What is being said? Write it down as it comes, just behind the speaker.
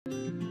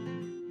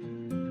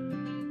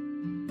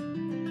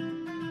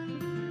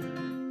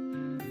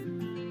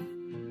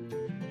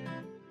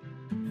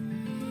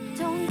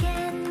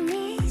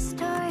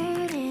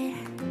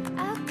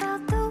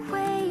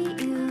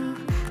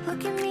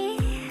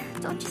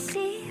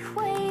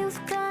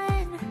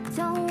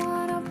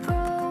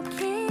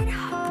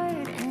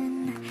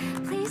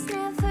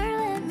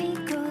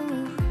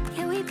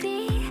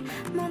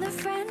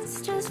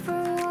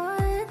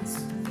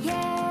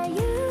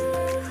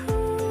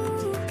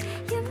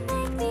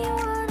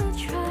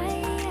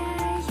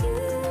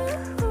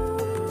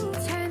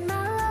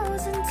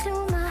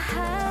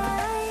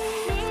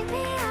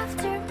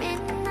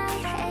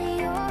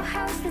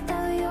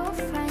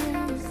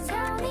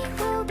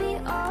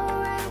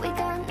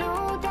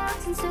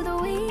into the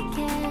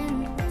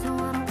weekend. Don't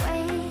wanna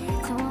wait,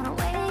 don't wanna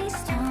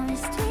waste time.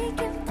 It's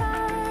ticking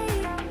by.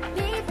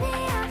 Meet me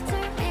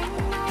after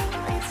midnight.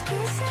 Let's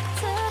kiss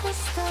into the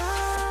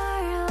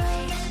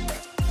starlight.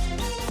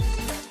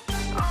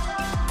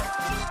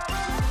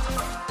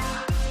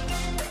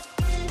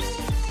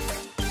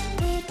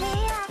 Meet me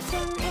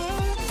after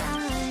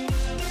midnight.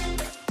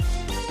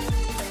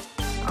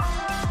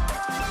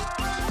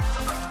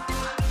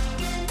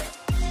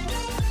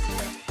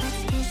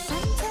 Let's kiss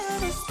under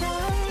the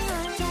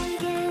starlight. Don't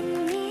get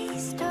me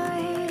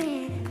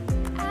started.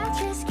 I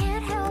just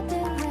can't help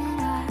it when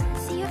I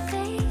see your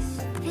face.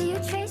 Feel you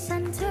trace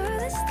under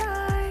the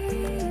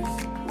stars.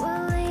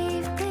 We'll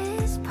leave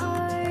this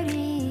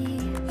party.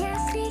 Yeah,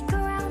 sneak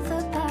around the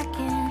back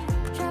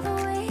and drive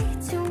away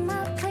to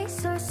my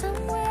place or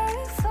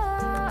somewhere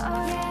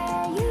far.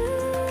 Yeah, you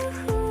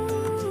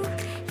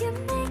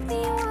make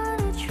me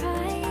wanna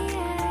try.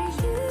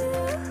 Yeah, you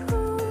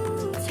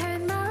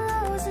turn my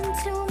lows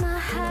into my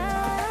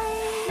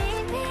highs.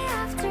 Meet me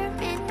after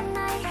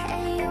midnight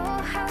at your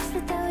house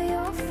without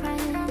your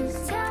friends.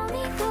 Tell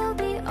me we'll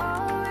be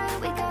alright.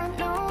 We got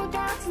no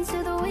doubts into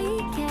the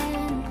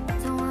weekend.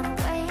 Don't wanna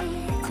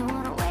wait, don't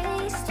wanna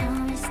waste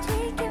time. It's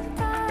ticking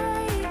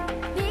by.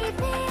 Meet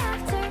me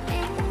after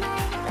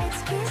midnight.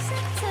 Let's kiss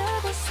into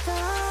the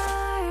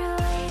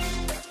starlight.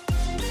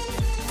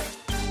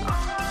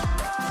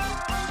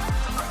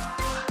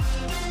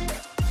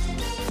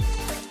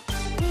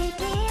 Meet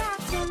me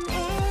after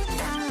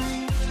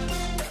midnight.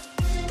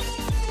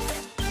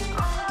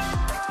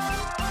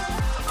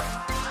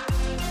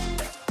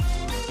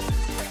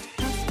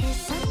 Let's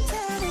kiss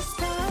under the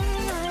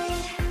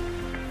starlight.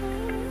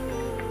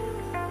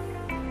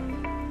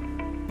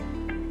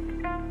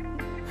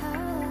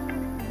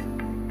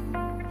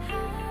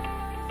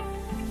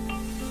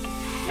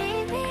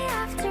 Meet me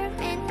after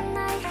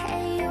midnight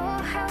at your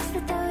house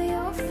without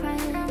your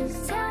friends.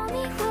 Tell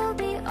me we'll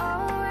be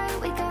alright.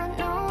 We got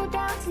no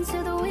doubts into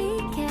the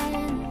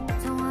weekend.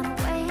 Don't wanna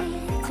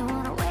wait, don't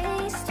wanna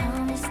waste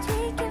time. It's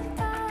ticking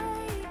by.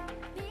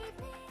 Meet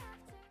me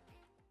after.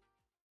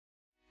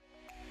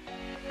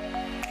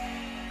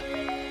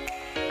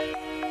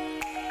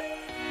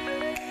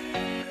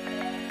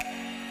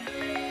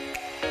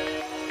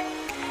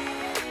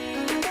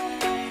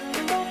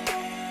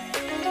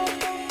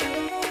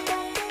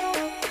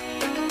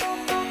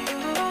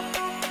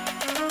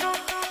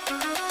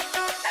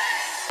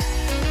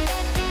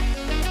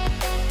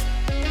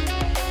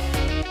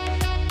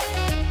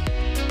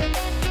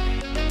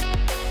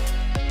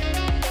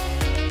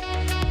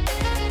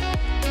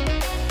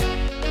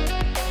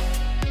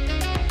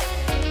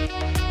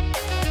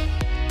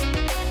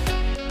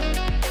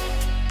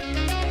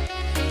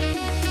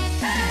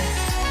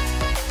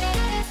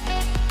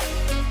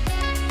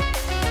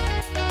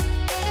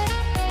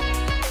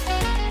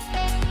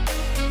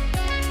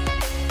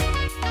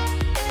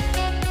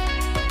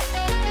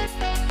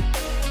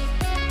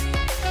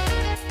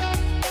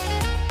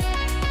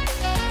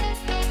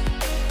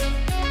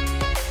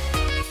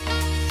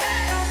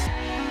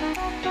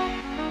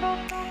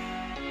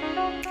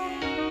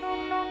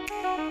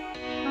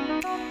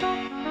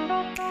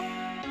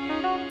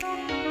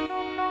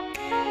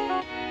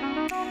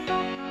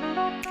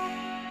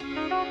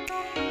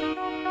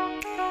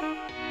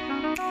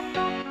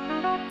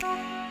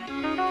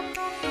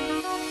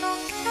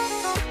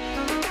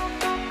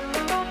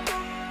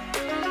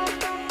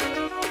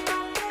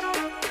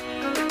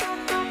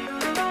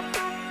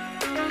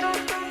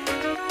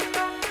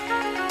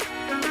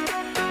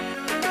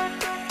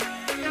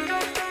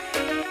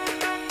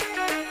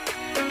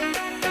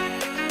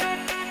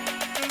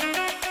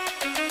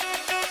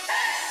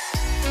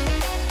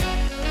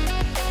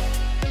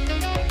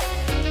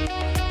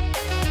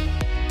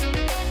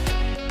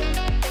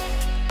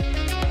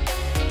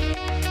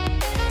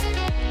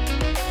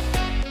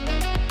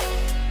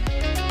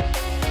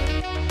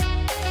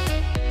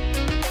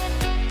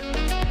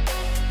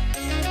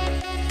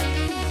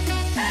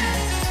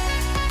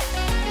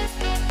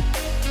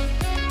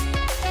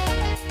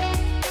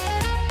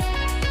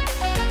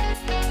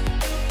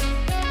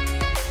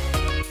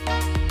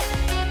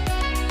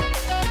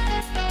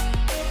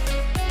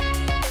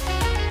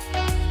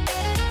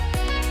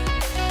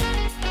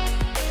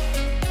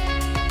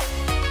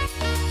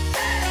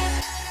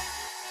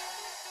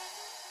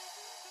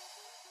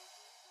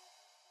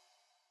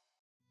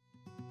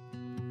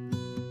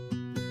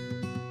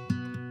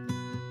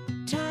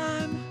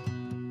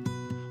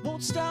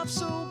 Stop,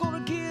 so gonna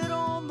get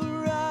on the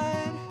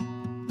ride,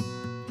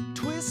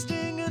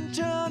 twisting and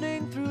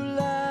turning through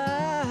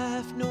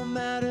life. No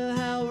matter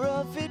how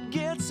rough it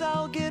gets,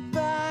 I'll get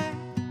by.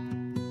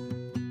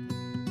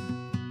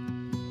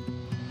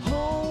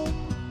 Home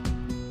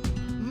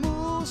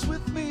moves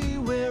with me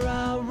where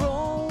I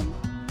roam.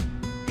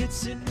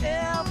 It's in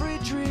every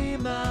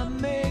dream I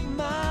make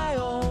my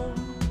own.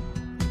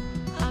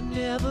 I'm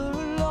never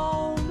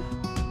alone.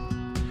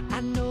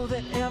 I know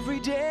that every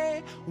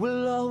day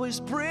will always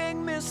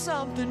bring me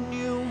something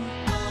new.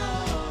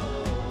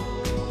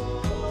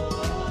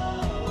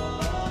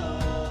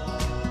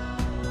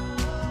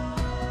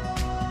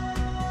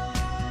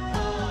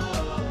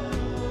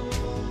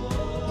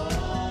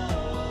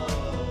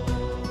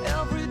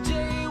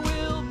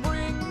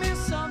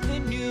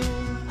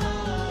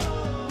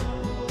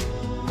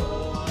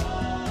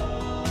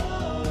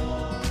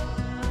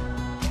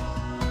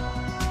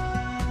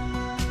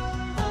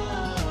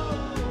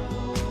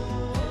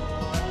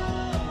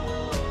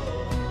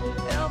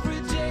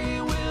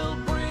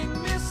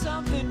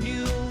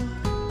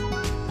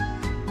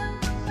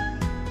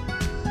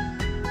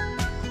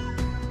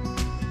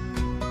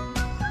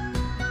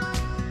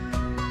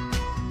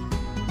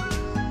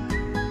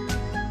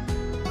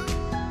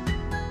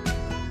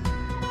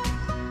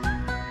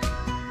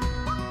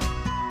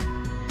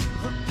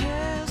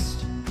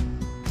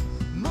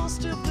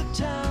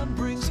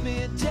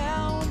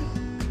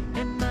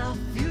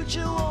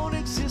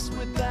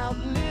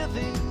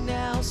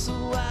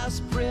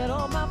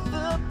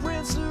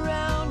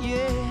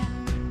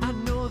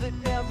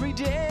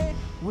 day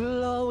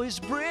will always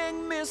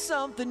bring me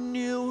something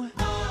new.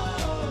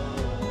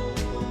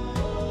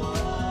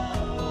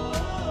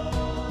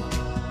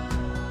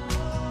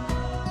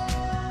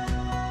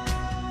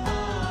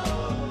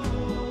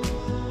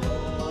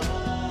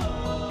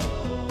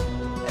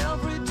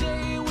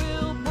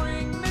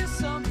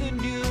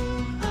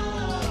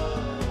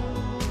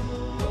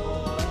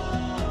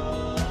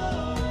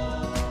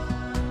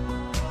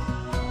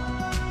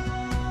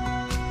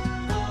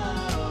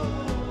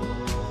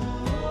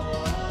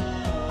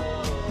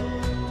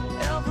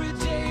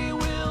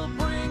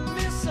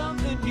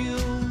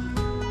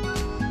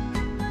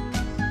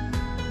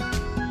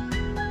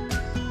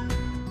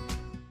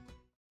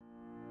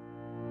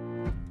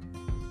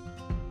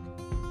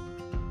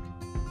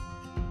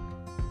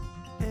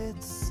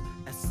 It's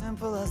as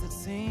simple as it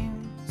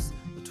seems,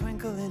 the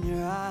twinkle in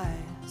your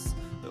eyes,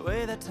 the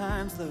way that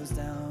time slows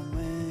down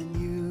when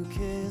you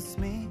kiss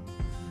me.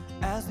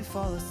 As we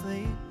fall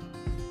asleep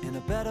in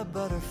a bed of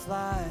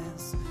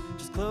butterflies,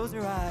 just close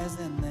your eyes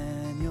and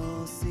then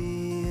you'll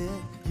see it.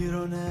 You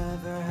don't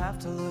ever have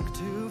to look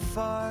too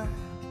far.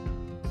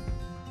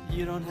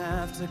 You don't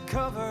have to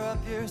cover up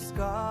your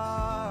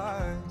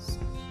scars.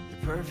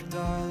 You're perfect,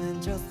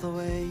 darling, just the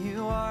way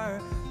you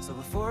are. So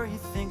before you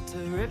think to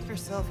rip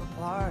yourself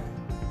apart,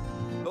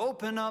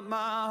 open up my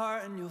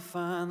heart and you'll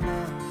find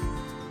love,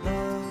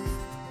 love,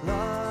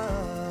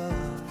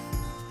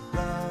 love,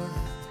 love,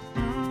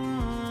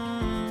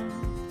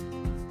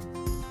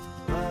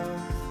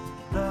 love,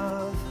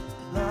 love,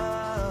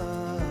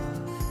 love.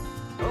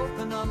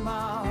 Open up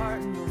my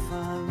heart and you'll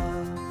find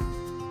love.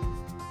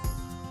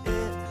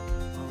 It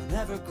will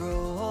never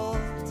grow old,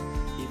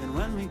 even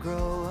when we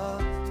grow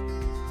up.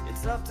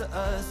 It's up to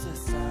us to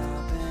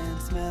stop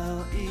and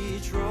smell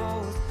each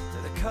rose.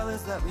 They're the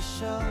colors that we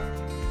show,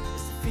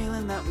 it's the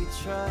feeling that we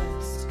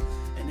trust,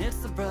 and it's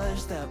the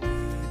brush that we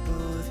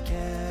both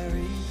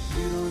carry.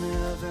 You don't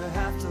ever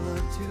have to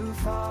look too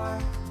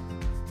far.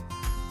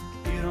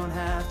 You don't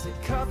have to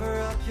cover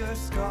up your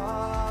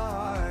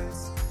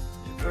scars.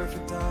 You're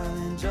perfect,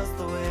 darling, just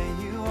the way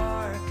you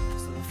are.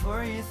 So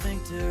before you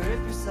think to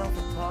rip yourself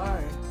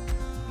apart,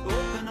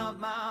 open up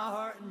my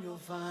heart and you'll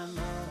find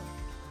love.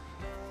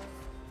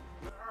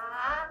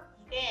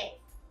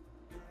 이게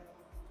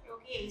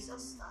여기에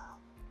있었어요.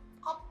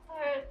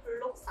 커플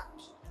블록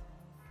쌓기.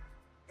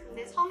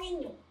 근데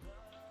성인용이야.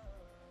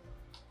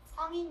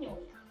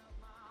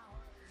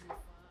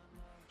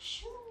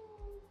 슈.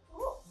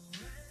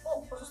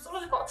 벌써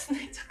쓰러질 것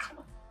같은데.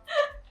 잠깐만.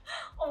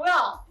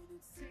 뭐야?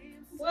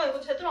 뭐야,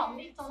 이거 제대로 안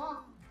돼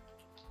있잖아.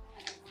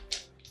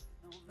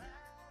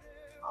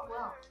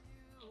 뭐야?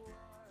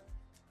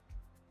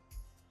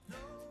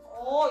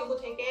 이거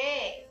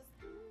되게.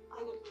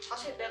 이거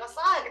다시 내가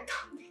쌓아야겠다.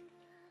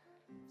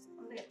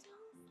 안 되겠다.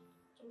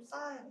 좀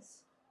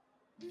쌓아야겠어.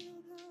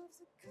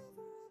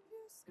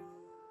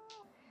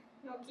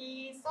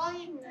 여기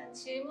써있는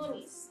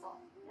질문이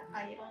있어.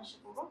 약간 이런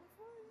식으로.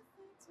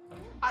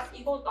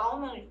 이거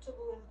나오면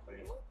유튜브에서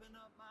걸리고.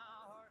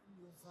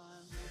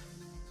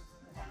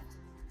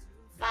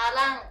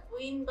 나랑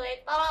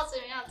무인도에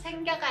떨어지면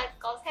챙겨갈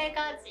거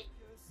 3가지.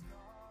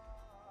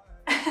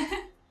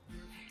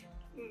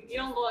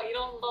 이런 거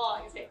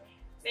이제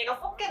내가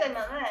뽑게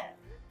되면은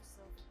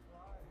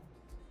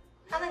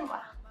하는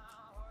거야.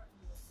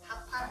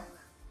 답하는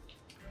거야.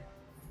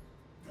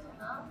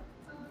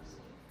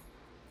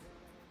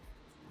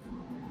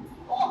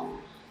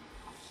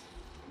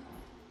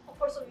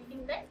 벌써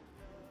위기인데?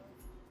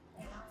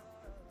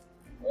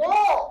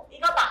 오!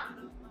 이거다!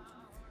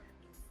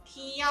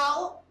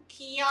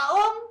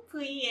 귀여움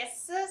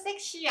vs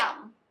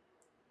섹시함.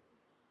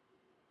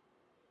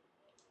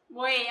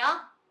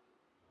 뭐예요?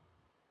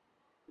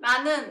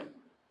 나는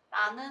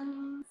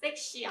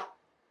섹시함.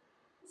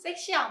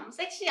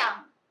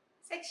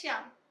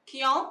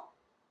 귀여움?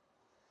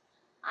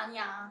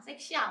 아니야,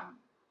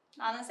 섹시함.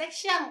 나는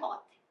섹시한 것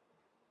같아.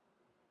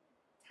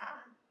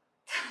 자.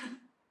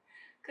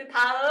 그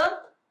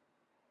다음은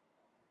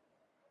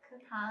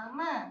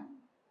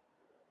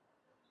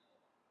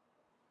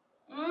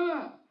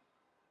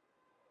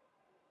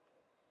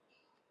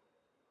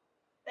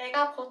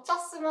내가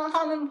고쳤으면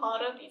하는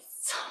버릇이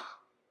있어.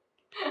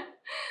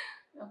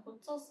 내가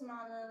고쳤으면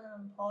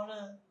하는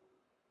버릇.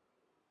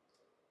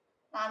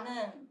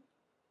 나는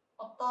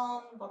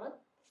어떤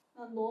버릇?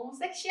 난 너무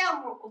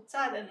섹시한 걸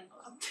고쳐야 되는 것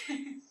같아.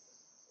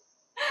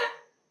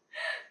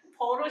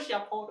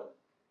 버릇이야, 버릇.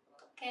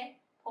 어떡해?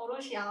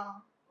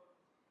 버릇이야.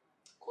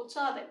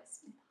 고쳐야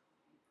되겠습니다.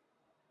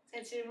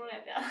 제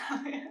질문에 대한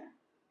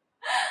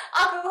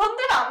그거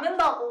흔들면 안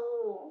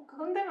된다고.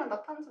 그거 흔들면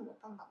나 편집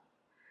못 한다고.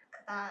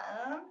 그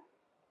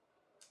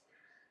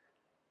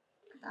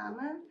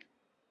다음은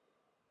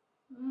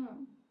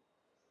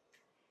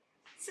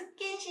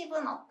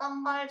스킨십은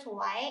어떤 걸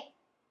좋아해?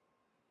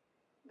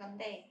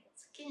 근데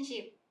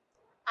스킨십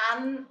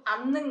안는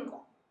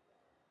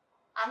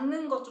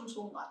거 좀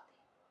좋은 것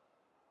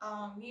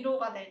같아.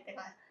 위로가 될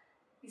때가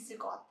있을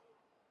것 같아.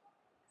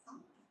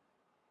 그래서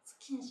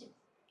스킨십.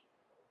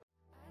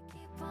 I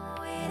keep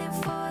on waiting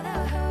for that